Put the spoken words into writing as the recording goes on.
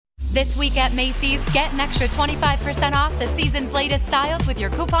This week at Macy's, get an extra 25% off the season's latest styles with your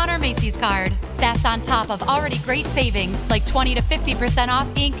coupon or Macy's card. That's on top of already great savings like 20 to 50% off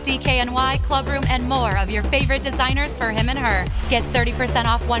Inc., DKNY, Clubroom, and more of your favorite designers for him and her. Get 30%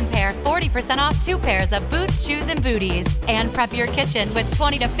 off one pair, 40% off two pairs of boots, shoes, and booties. And prep your kitchen with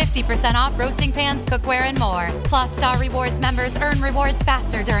 20 to 50% off roasting pans, cookware, and more. Plus, Star Rewards members earn rewards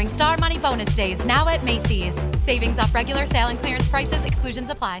faster during Star Money Bonus Days now at Macy's. Savings off regular sale and clearance prices. Exclusions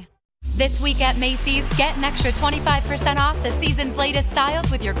apply. This week at Macy's, get an extra 25% off the season's latest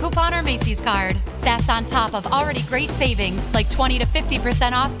styles with your coupon or Macy's card. That's on top of already great savings like 20 to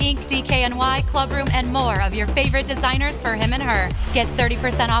 50% off Inc., DKNY, Clubroom, and more of your favorite designers for him and her. Get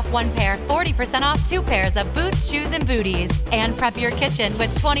 30% off one pair, 40% off two pairs of boots, shoes, and booties. And prep your kitchen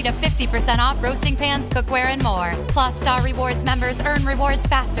with 20 to 50% off roasting pans, cookware, and more. Plus, Star Rewards members earn rewards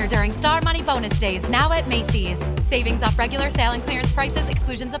faster during Star Money Bonus Days now at Macy's. Savings off regular sale and clearance prices.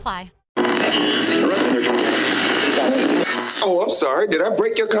 Exclusions apply. Oh, I'm sorry. Did I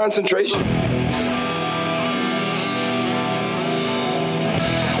break your concentration?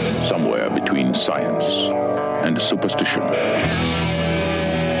 Somewhere between science and superstition.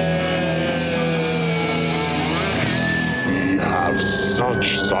 We have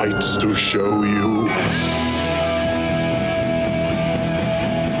such sights to show you.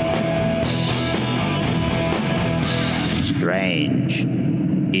 Strange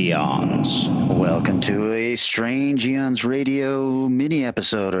Eons. Welcome to a Strange Eons radio mini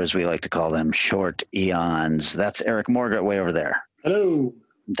episode, or as we like to call them, short eons. That's Eric Morgart way over there. Hello.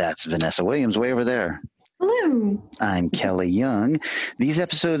 That's Vanessa Williams way over there. Hello. I'm Kelly Young. These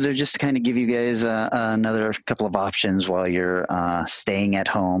episodes are just to kind of give you guys another couple of options while you're staying at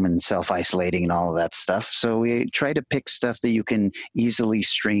home and self-isolating and all of that stuff. So we try to pick stuff that you can easily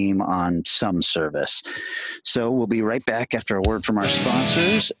stream on some service. So we'll be right back after a word from our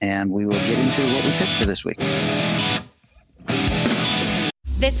sponsors, and we will get into what we picked for this week.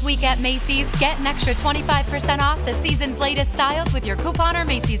 This week at Macy's, get an extra 25% off the season's latest styles with your coupon or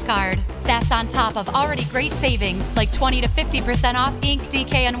Macy's card. That's on top of already great savings like 20 to 50% off Inc.,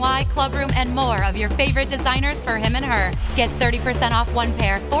 DKNY, Clubroom, and more of your favorite designers for him and her. Get 30% off one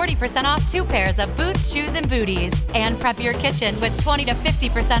pair, 40% off two pairs of boots, shoes, and booties. And prep your kitchen with 20 to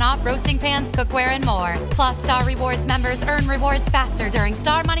 50% off roasting pans, cookware, and more. Plus, Star Rewards members earn rewards faster during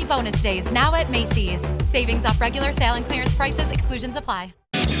Star Money Bonus Days now at Macy's. Savings off regular sale and clearance prices. Exclusions apply.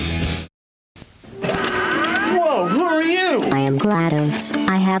 Whoa, who are you? I am GLaDOS.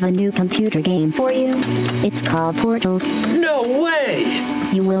 I have a new computer game for you. It's called Portal. No way!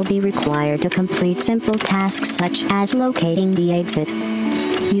 You will be required to complete simple tasks such as locating the exit.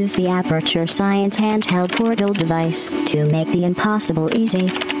 Use the Aperture Science handheld Portal device to make the impossible easy.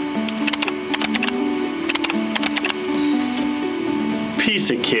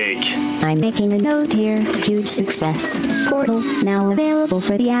 Piece of cake. I'm making a note here. Huge success. Portal, now available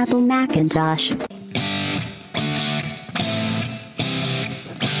for the Apple Macintosh.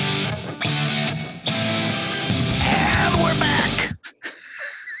 And we're back!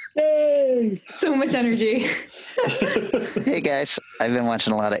 Yay! So much energy. Hey guys, I've been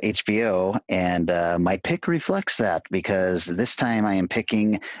watching a lot of HBO, and my pick reflects that because this time I am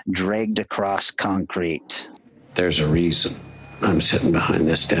picking Dragged Across Concrete. There's a reason I'm sitting behind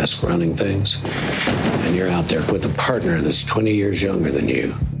this desk running things, and you're out there with a partner that's 20 years younger than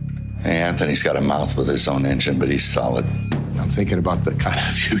you. Hey, Anthony's got a mouth with his own engine, but he's solid. I'm thinking about the kind of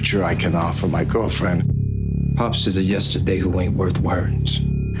future I can offer my girlfriend. Pops is a yesterday who ain't worth words.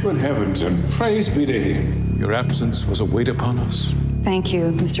 Good heavens and praise be to him. Your absence was a weight upon us. Thank you,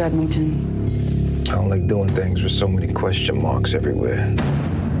 Mr. Edmonton. I don't like doing things with so many question marks everywhere.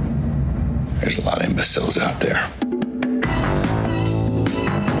 There's a lot of imbeciles out there.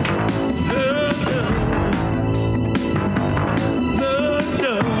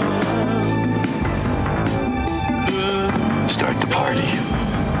 Start the party.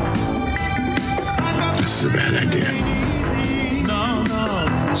 This is a bad idea.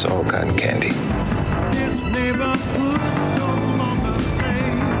 It's all cotton candy.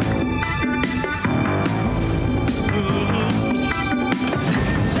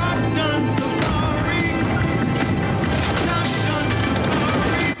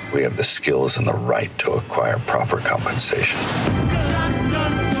 We have the skills and the right to acquire proper compensation.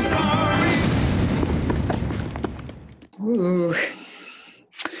 Ooh.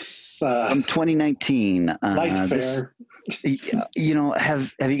 From 2019. Light fair. You know,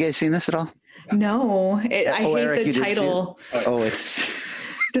 have you guys seen this at all? No, I hate Eric, the title. Oh,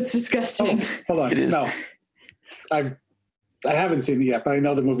 it's... That's disgusting. Hold on. No. I haven't seen it yet, but I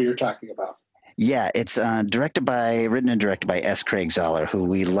know the movie you're talking about. Yeah, it's written and directed by S. Craig Zoller, who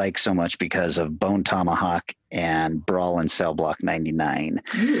we like so much because of Bone Tomahawk and Brawl in Cell Block 99.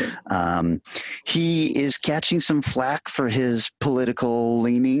 He is catching some flack for his political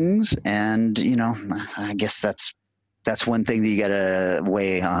leanings, and I guess that's one thing that you got to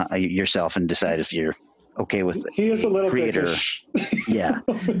weigh yourself and decide if you're okay with it. He is a little creator. dickish. Yeah.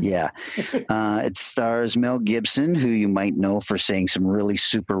 It stars Mel Gibson, who you might know for saying some really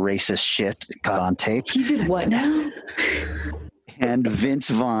super racist shit caught on tape. He did what now? And Vince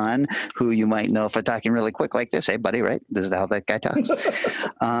Vaughn, who you might know for talking really quick like this. Hey, buddy, right? This is how that guy talks.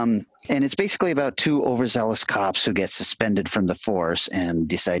 And it's basically about two overzealous cops who get suspended from the force and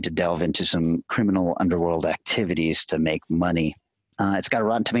decide to delve into some criminal underworld activities to make money. It's got a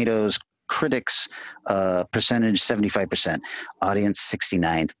Rotten Tomatoes critics percentage 75%, audience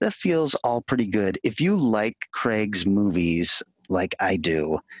 69%. That feels all pretty good. If you like Craig's movies like I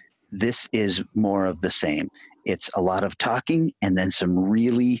do, this is more of the same. It's a lot of talking and then some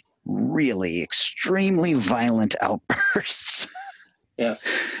really, really extremely violent outbursts. Yes.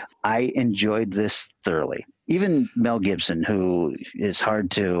 I enjoyed this thoroughly. Even Mel Gibson, who is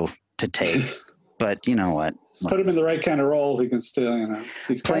hard to take, but you know what? Put him in the right kind of role. He can still,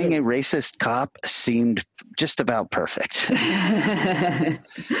 he's playing a racist cop seemed just about perfect.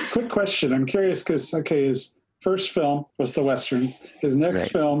 Quick question. I'm curious because, his first film was the Westerns. His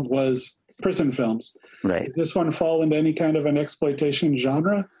next film was prison films. Right. Does this one fall into any kind of an exploitation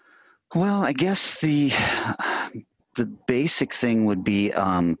genre? Well, I guess the basic thing would be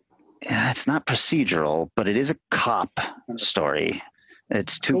it's not procedural, but it is a cop story.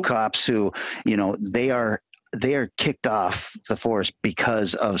 It's two cops who, they are kicked off the force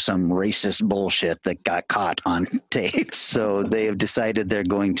because of some racist bullshit that got caught on tape. So they have decided they're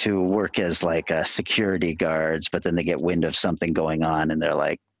going to work as like security guards, but then they get wind of something going on and they're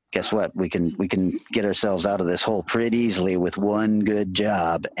like, guess what? We can get ourselves out of this hole pretty easily with one good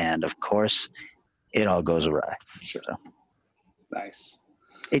job. And of course, it all goes awry. Sure. So. Nice.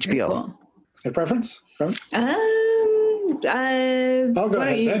 HBO. Cool. Your preference? I'll go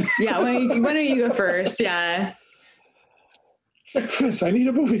ahead then. Yeah, why don't you go first? Yeah. I need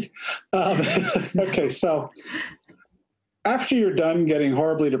a movie. Okay, so after you're done getting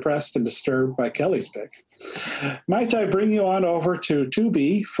horribly depressed and disturbed by Kelly's pick, might I bring you on over to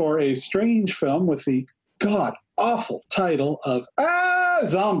Tubi for a strange film with the god-awful title of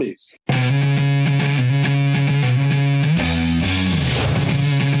Zombies.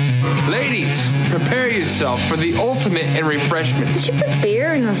 Ladies, prepare yourself for the ultimate in refreshment. Did you put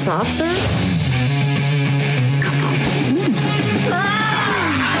beer in the soft serve?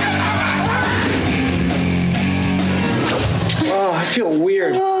 Oh, I feel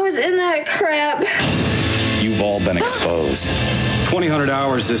weird. What was in that crap? You've all been exposed. 2,000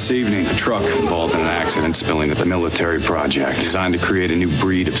 hours this evening. A truck involved in an accident spilling at the military project designed to create a new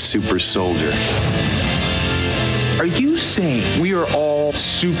breed of super soldier. Are you saying we are all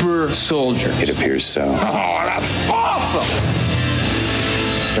super soldiers? It appears so. Oh, that's awesome!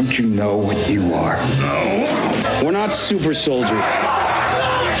 Don't you know what you are? No. We're not super soldiers.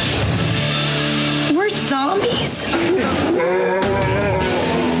 We're zombies? I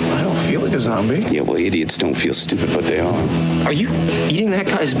don't feel like a zombie. Yeah, well, idiots don't feel stupid, but they are. Are you eating that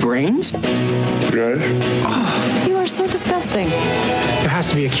guy's brains? Yes. Oh, you are so disgusting. There has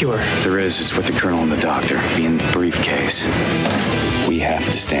to be a cure. If there is, it's with the colonel and the doctor. Be in the briefcase. We have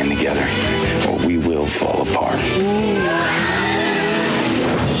to stand together, or we will fall apart.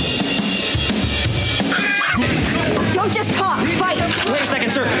 Don't just talk, fight. Wait a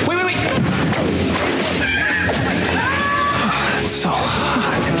second, sir. Wait. It's so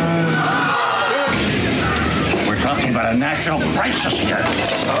hot. We're talking about a national crisis here.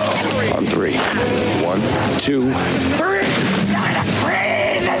 On 3. 1, 2, 3.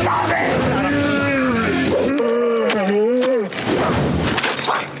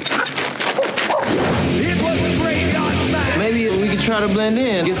 Maybe we could try to blend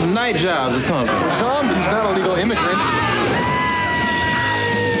in, get some night jobs or something. Zombies, not illegal immigrants.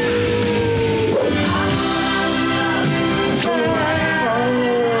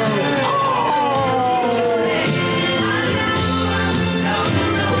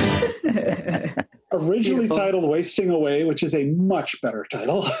 Originally titled Wasting Away, which is a much better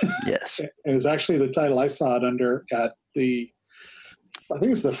title. Yes. It was actually the title I saw it under at I think it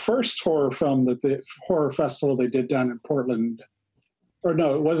was the first horror film that the horror festival they did down in Portland. Or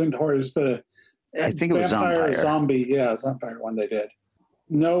no, it wasn't horror. It was I think it was Vampire. Zombie. Yeah, Vampire one they did.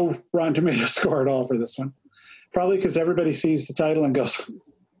 No Rotten Tomatoes score at all for this one. Probably because everybody sees the title and goes,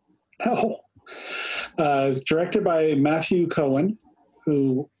 no. It's directed by Matthew Cohen,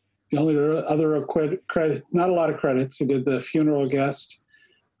 who The only other credit, not a lot of credits. He did The Funeral Guest,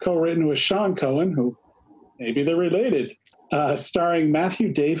 co-written with Sean Cohen, who maybe they're related, starring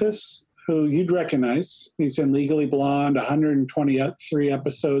Matthew Davis, who you'd recognize. He's in Legally Blonde, 123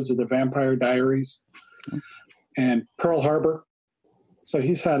 episodes of The Vampire Diaries, and Pearl Harbor. So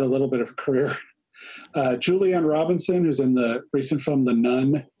he's had a little bit of a career. Julianne Robinson, who's in the recent film The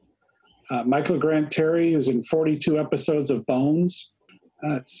Nun. Michael Grant Terry, who's in 42 episodes of Bones.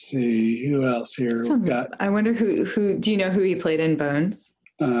 Let's see, who else here? I wonder who do you know who he played in Bones?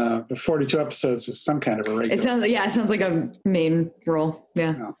 The 42 episodes was some kind of a regular. It sounds like a main role.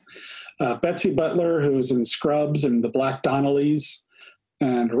 Yeah. Betsy Butler, who's in Scrubs and The Black Donnellys,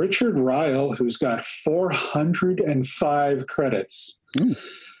 and Richard Ryle, who's got 405 credits,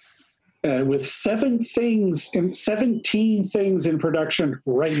 with 17 things in production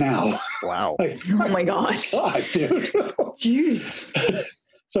right now. Wow! Oh my gosh! God, dude! Jeez.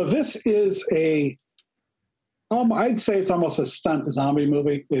 So this is I'd say it's almost a stunt zombie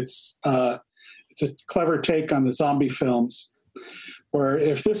movie. It's a clever take on the zombie films, where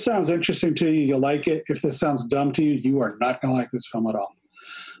if this sounds interesting to you, you'll like it. If this sounds dumb to you, you are not going to like this film at all.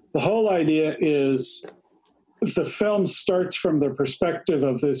 The whole idea is the film starts from the perspective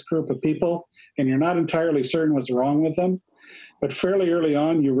of this group of people, and you're not entirely certain what's wrong with them. But fairly early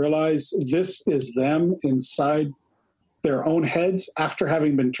on, you realize this is them inside their own heads after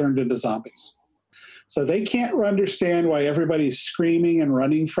having been turned into zombies. So they can't understand why everybody's screaming and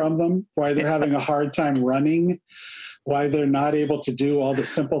running from them, why they're having a hard time running, why they're not able to do all the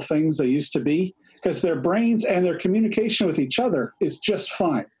simple things they used to be, because their brains and their communication with each other is just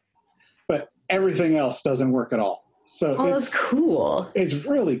fine. But everything else doesn't work at all. So that's cool. It's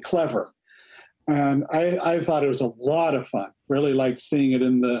really clever. And I thought it was a lot of fun. Really liked seeing it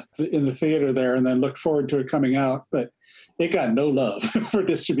in the theater there, and then looked forward to it coming out. But it got no love for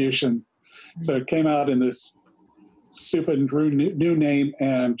distribution. So it came out in this stupid new name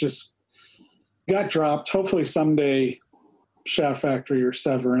and just got dropped. Hopefully someday Shout Factory or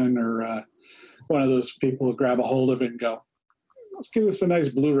Severin or one of those people will grab a hold of it and go, let's give this a nice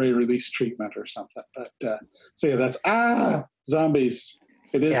Blu-ray release treatment or something. But so yeah, that's zombies.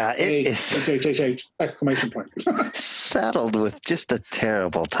 It is H exclamation point. Saddled with just a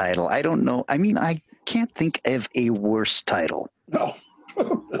terrible title. I don't know. I mean, I can't think of a worse title. No.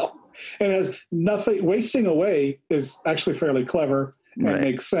 No. And as nothing, Wasting Away is actually fairly clever and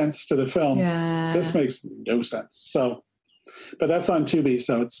makes sense to the film. Yeah. This makes no sense. So, but that's on Tubi,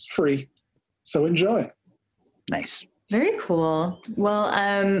 so it's free. So enjoy. Nice. Very cool. Well,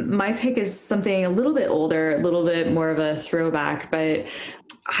 my pick is something a little bit older, a little bit more of a throwback, but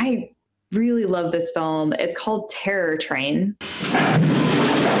I really love this film. It's called Terror Train.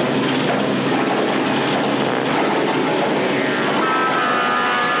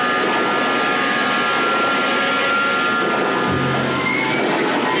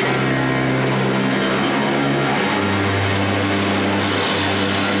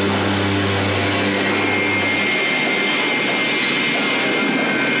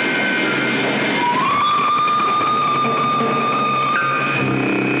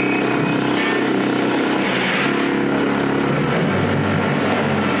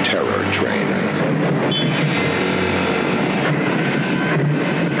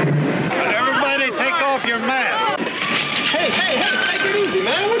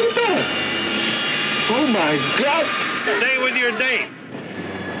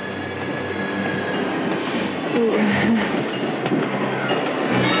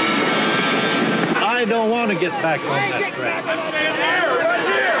 I don't want to get back on that track.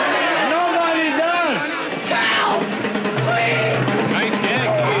 Nobody does. Help! Please! Nice gag.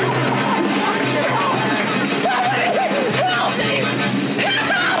 Somebody help me!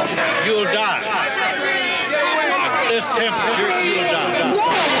 Help! You'll die. At this temperature, you'll die.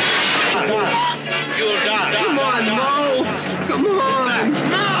 You'll die. Come on, Mo. Come on.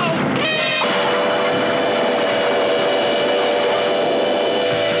 No!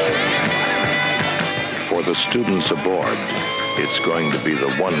 For the students aboard, it's going to be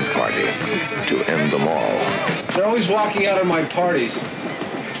the one party to end them all. They're always walking out of my parties.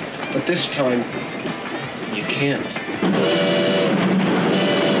 But this time, you can't.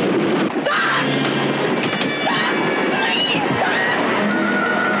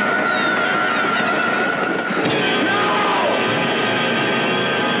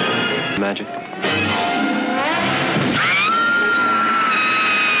 Magic.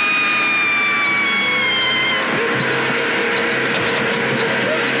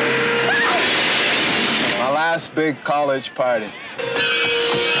 Last big college party. It's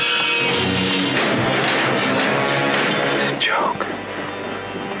a joke.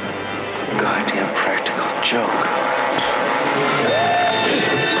 goddamn practical joke.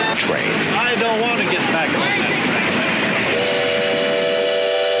 Train. I don't want to get back on that.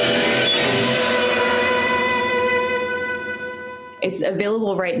 It's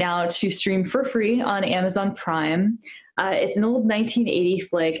available right now to stream for free on Amazon Prime. It's an old 1980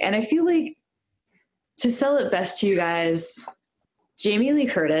 flick, and I feel like to sell it best to you guys, Jamie Lee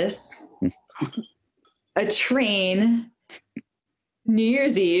Curtis, a train, New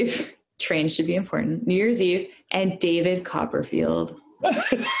Year's Eve, train should be important, New Year's Eve, and David Copperfield.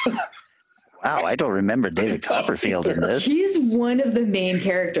 Wow, I don't remember David Copperfield in this. He's one of the main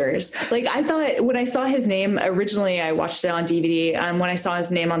characters. Like, I thought when I saw his name, originally I watched it on DVD. When I saw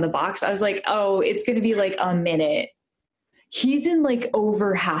his name on the box, I was like, oh, it's going to be like a minute. He's in like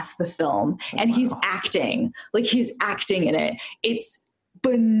over half the film, and he's acting. Like, he's acting in it. It's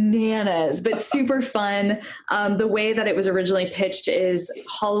bananas, but super fun. The way that it was originally pitched is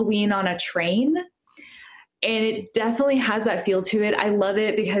Halloween on a train. And it definitely has that feel to it. I love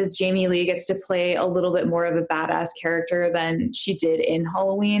it because Jamie Lee gets to play a little bit more of a badass character than she did in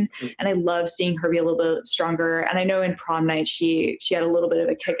Halloween. And I love seeing her be a little bit stronger. And I know in Prom Night, she had a little bit of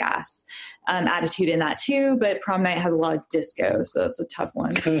a kick-ass attitude in that too, but Prom Night has a lot of disco, so that's a tough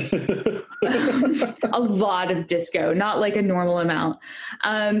one. A lot of disco, not like a normal amount.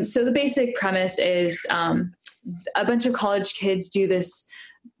 So the basic premise is a bunch of college kids do this.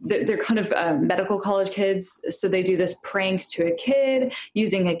 They're kind of medical college kids. So they do this prank to a kid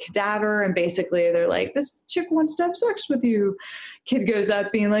using a cadaver. And basically they're like, this chick wants to have sex with you. Kid goes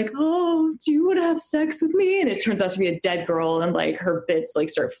up being like, oh, do you want to have sex with me? And it turns out to be a dead girl. And like her bits like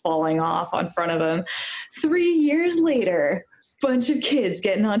start falling off on front of him. 3 years later, bunch of kids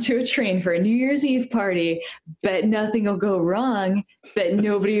getting onto a train for a New Year's Eve party. Bet nothing will go wrong. Bet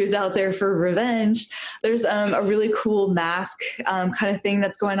nobody was out there for revenge. There's a really cool mask kind of thing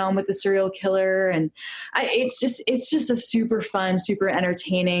that's going on with the serial killer. And it's just a super fun, super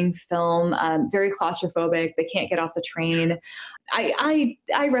entertaining film. Very claustrophobic. They can't get off the train. I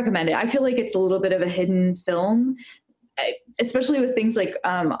recommend it. I feel like it's a little bit of a hidden film, especially with things like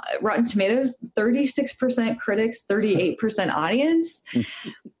Rotten Tomatoes, 36% critics, 38% audience.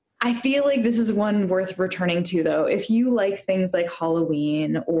 I feel like this is one worth returning to, though. If you like things like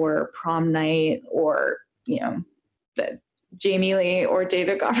Halloween or Prom Night or, the Jamie Lee or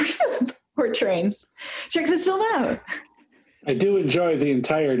David Copperfield or trains, check this film out. I do enjoy the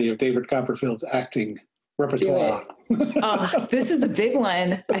entirety of David Copperfield's acting repertoire. This is a big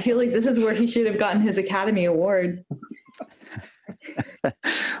one. I feel like this is where he should have gotten his Academy Award.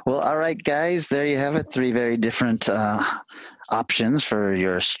 Well, all right, guys, there you have it. 3 very different options for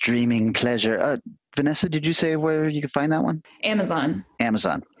your streaming pleasure. Vanessa, did you say where you can find that one? Amazon.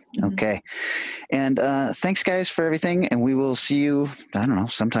 Okay. And thanks, guys, for everything. And we will see you, I don't know,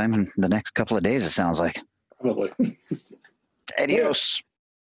 sometime in the next couple of days, it sounds like. Probably. Adios.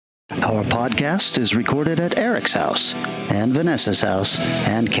 Our podcast is recorded at Eric's house and Vanessa's house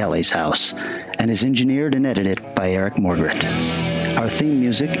and Kelly's house and is engineered and edited by Eric Morgret. Our theme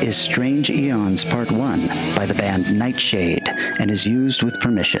music is Strange Eons Part 1 by the band Nightshade and is used with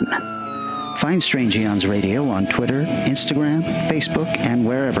permission. Find Strange Eons Radio on Twitter, Instagram, Facebook, and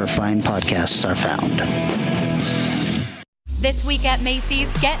wherever fine podcasts are found. This week at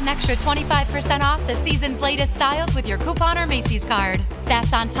Macy's, get an extra 25% off the season's latest styles with your coupon or Macy's card.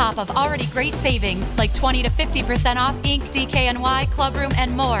 That's on top of already great savings like 20 to 50% off Ink, DKNY, Clubroom,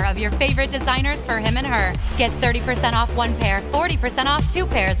 and more of your favorite designers for him and her. Get 30% off 1 pair, 40% off 2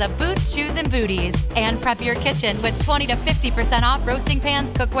 pairs of boots, shoes, and booties. And prep your kitchen with 20 to 50% off roasting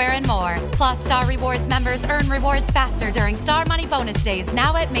pans, cookware, and more. Plus, Star Rewards members earn rewards faster during Star Money Bonus Days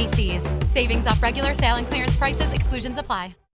now at Macy's. Savings off regular sale and clearance prices. Exclusions apply.